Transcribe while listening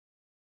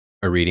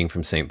A reading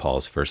from St.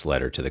 Paul's first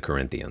letter to the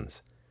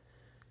Corinthians.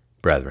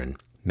 Brethren,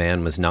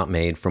 man was not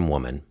made from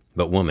woman,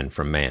 but woman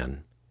from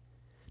man.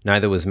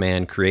 Neither was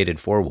man created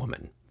for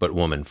woman, but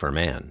woman for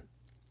man.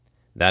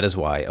 That is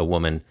why a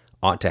woman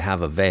ought to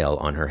have a veil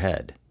on her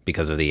head,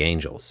 because of the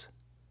angels.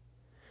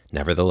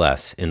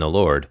 Nevertheless, in the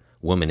Lord,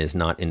 woman is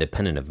not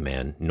independent of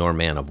man, nor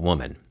man of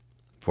woman.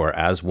 For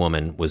as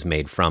woman was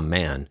made from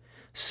man,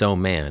 so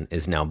man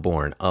is now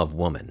born of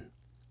woman.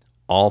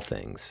 All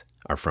things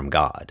are from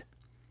God.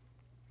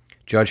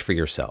 Judge for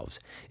yourselves.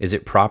 Is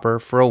it proper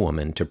for a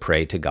woman to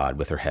pray to God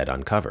with her head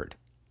uncovered?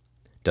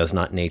 Does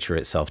not nature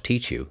itself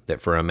teach you that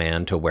for a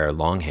man to wear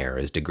long hair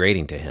is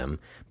degrading to him,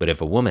 but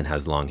if a woman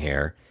has long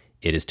hair,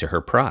 it is to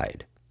her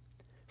pride?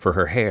 For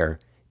her hair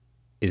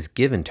is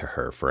given to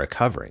her for a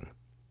covering.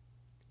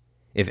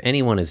 If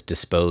anyone is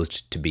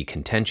disposed to be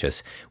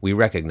contentious, we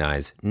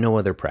recognize no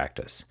other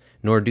practice,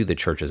 nor do the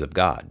churches of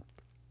God.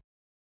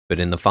 But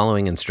in the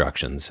following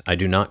instructions I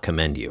do not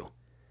commend you,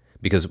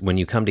 because when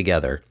you come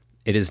together,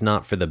 it is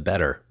not for the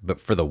better,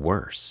 but for the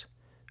worse.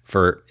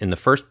 For, in the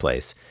first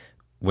place,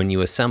 when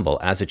you assemble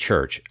as a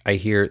church, I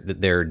hear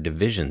that there are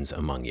divisions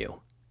among you.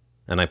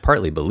 And I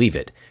partly believe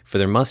it, for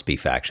there must be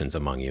factions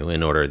among you,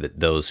 in order that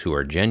those who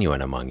are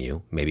genuine among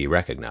you may be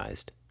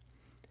recognized.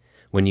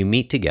 When you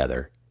meet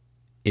together,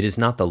 it is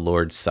not the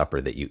Lord's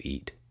Supper that you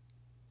eat.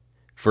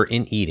 For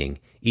in eating,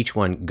 each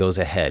one goes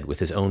ahead with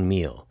his own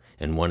meal,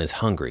 and one is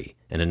hungry,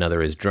 and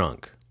another is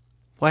drunk.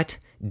 What?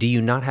 Do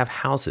you not have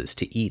houses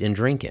to eat and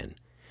drink in?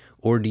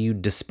 Or do you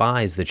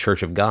despise the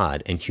church of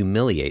God and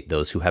humiliate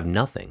those who have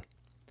nothing?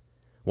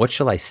 What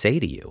shall I say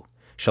to you?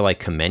 Shall I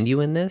commend you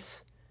in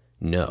this?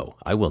 No,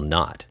 I will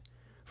not,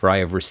 for I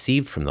have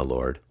received from the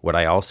Lord what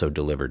I also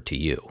delivered to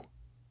you.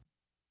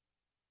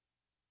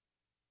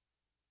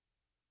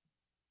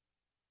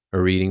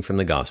 A reading from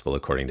the Gospel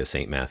according to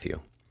St.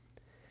 Matthew.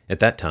 At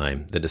that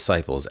time, the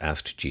disciples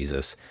asked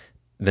Jesus,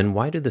 "Then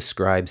why do the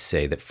scribes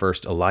say that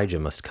first Elijah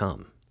must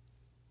come?"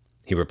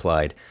 He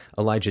replied,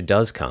 "Elijah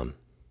does come,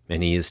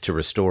 and he is to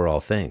restore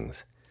all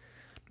things.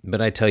 But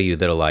I tell you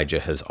that Elijah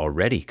has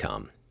already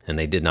come, and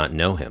they did not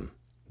know him,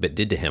 but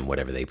did to him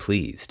whatever they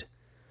pleased.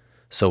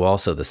 So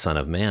also the Son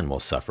of Man will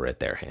suffer at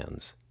their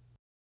hands."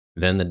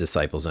 Then the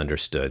disciples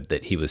understood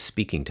that he was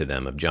speaking to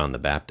them of John the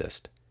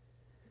Baptist.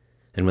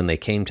 And when they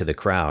came to the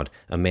crowd,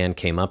 a man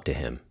came up to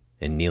him,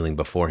 and kneeling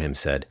before him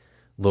said,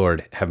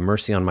 "Lord, have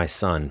mercy on my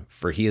son,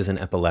 for he is an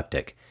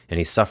epileptic, and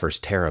he suffers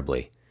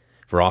terribly.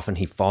 For often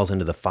he falls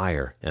into the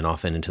fire, and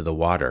often into the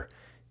water.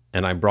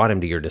 And I brought him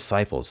to your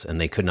disciples,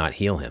 and they could not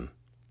heal him."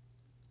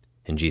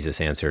 And Jesus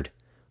answered,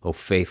 "O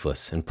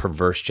faithless and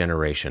perverse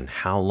generation,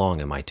 how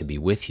long am I to be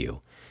with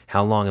you?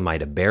 How long am I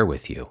to bear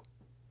with you?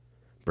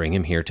 Bring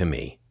him here to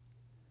me."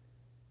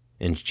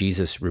 And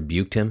Jesus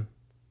rebuked him,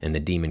 and the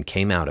demon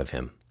came out of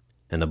him,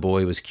 and the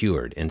boy was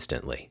cured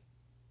instantly.